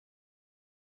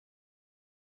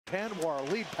Panwar,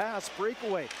 lead pass,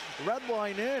 breakaway, red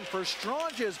line in for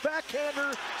Stranges,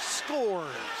 backhander, scores.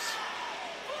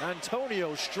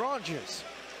 Antonio Stranges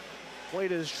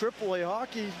played his AAA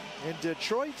hockey in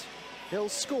Detroit. He'll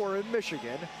score in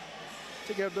Michigan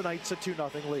to give the Knights a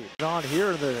 2-0 lead. On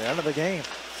here at the end of the game.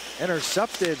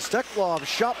 Intercepted, Steklov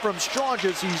shot from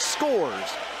Stranges, he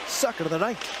scores. Second of the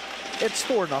night. It's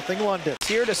 4-0 London.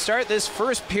 Here to start this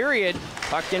first period.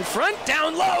 Puck in front,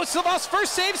 down low. Savas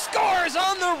first save, scores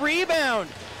on the rebound.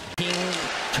 King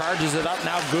charges it up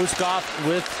now. Guskov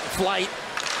with flight.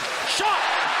 Shot!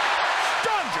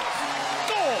 Stranges!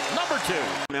 Goal number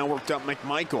 2. Now worked up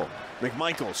McMichael.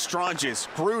 McMichael, Stranges,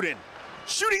 Gruden.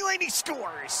 Shooting lane, he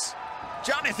scores!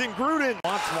 Jonathan Gruden.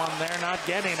 Wants one there, not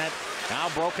getting it. Now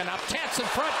broken up, chance in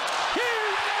front.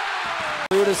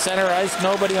 Through to center ice,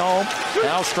 nobody home.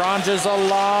 Now Stranges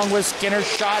along with Skinner's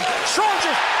shot.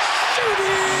 Stranges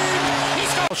shooting! He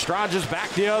scores! Stranges back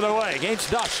the other way against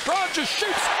Dutch. Stranges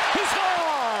shoots! He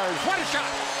scores! What a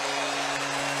shot!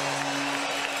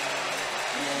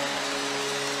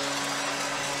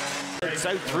 It's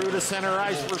out through to center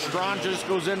ice for Stranges.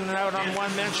 Goes in and out on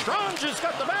one man. Stranges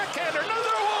got the backhander.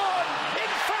 Another one! In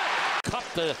front! Cup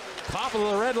the top of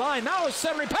the red line. Now a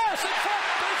centering pass in front.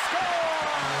 They score!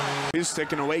 His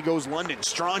stick and away goes London.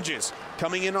 Stranges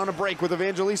coming in on a break with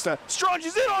Evangelista.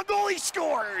 Stranges in on goal, he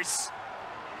scores!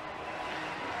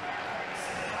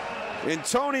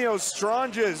 Antonio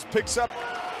Stranges picks up.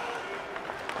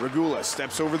 Regula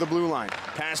steps over the blue line.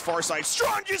 Pass far side.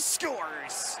 Stranges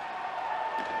scores!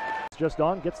 Just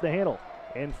on, gets the handle.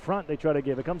 In front, they try to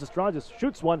give. It comes to Stranges,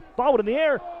 shoots one, forward in the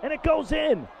air, and it goes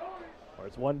in. Or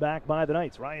it's one back by the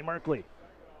Knights. Ryan Merkley.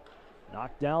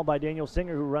 Knocked down by Daniel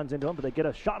Singer, who runs into him, but they get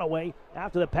a shot away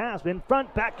after the pass. In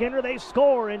front, backhander, they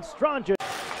score, and Stranges.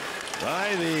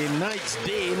 By the Knights,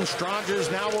 Dean.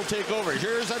 Stranges now will take over.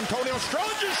 Here's Antonio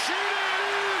Stranges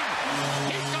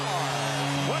shooting! He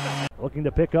scores! Looking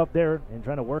to pick up there and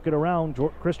trying to work it around.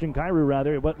 Christian Kyrou,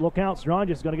 rather. But look out,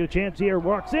 Stranges is going to get a chance here.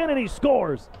 Walks in, and he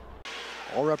scores.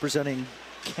 All representing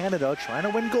Canada, trying to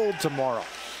win gold tomorrow.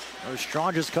 There's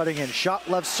Stranges cutting in, shot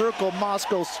left circle,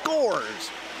 Moscow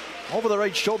scores. Over the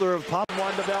right shoulder of Pop.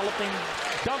 One developing.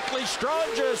 Dunkley,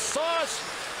 Stranges, Sauce.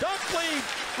 Dunkley,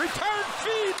 return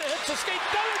feed. The hits escape.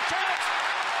 Double chance.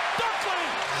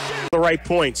 Dunkley. The right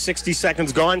point. 60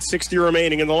 seconds gone. 60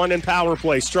 remaining in the London power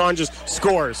play. Stranges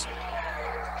scores.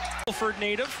 Milford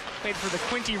native, played for the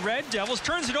Quinty Red Devils.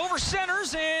 Turns it over,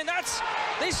 centers, and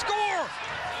they score.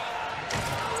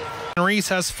 Reese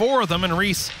has 4 of them, and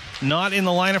Reese not in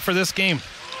the lineup for this game.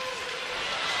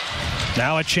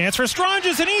 Now a chance for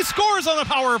Stranges, and he scores on the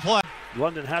power play.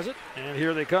 London has it, and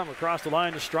here they come across the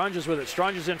line to Stranges with it.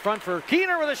 Stranges in front for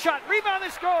Keener with a shot. Rebound, they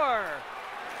score!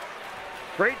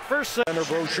 Great first set. Under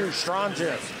Brochu,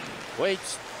 Stranges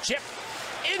waits, chip,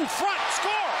 in front,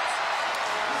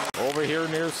 scores! Over here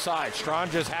near side,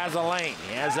 Stranges has a lane.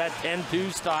 He has that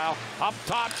 10-2 style. Up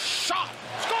top, shot,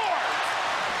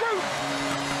 scores!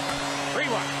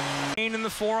 3-1. In the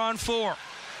 4-on-4.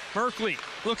 Merkley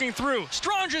looking through.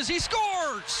 Stranges, he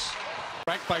scores!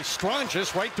 Back by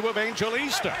Stranges, right to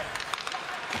Evangelista.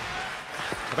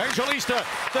 Evangelista,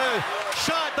 the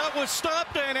shot that was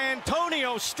stopped, and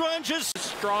Antonio Stranges.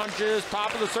 Stranges,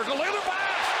 top of the circle, look at the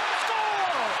pass!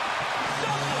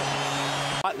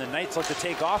 Score! And the Knights look to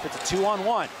take off. It's a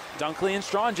 2-on-1. Dunkley and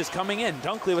Stranges coming in.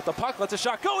 Dunkley with the puck, lets a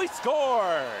shot go. He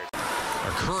scores! A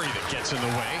Curry that gets in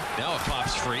the way. Now it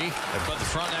pops free. But the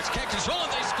front next can't control it.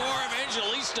 They score.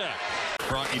 Evangelista.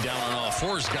 Brocky down on all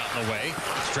fours got in the way.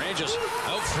 Stranges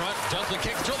out front. Dunkley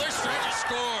can't control. There's Stranges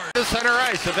scores. The center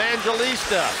ice.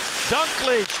 Evangelista.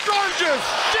 Dunkley. Stranges.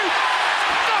 Shoot.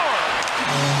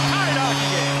 Score.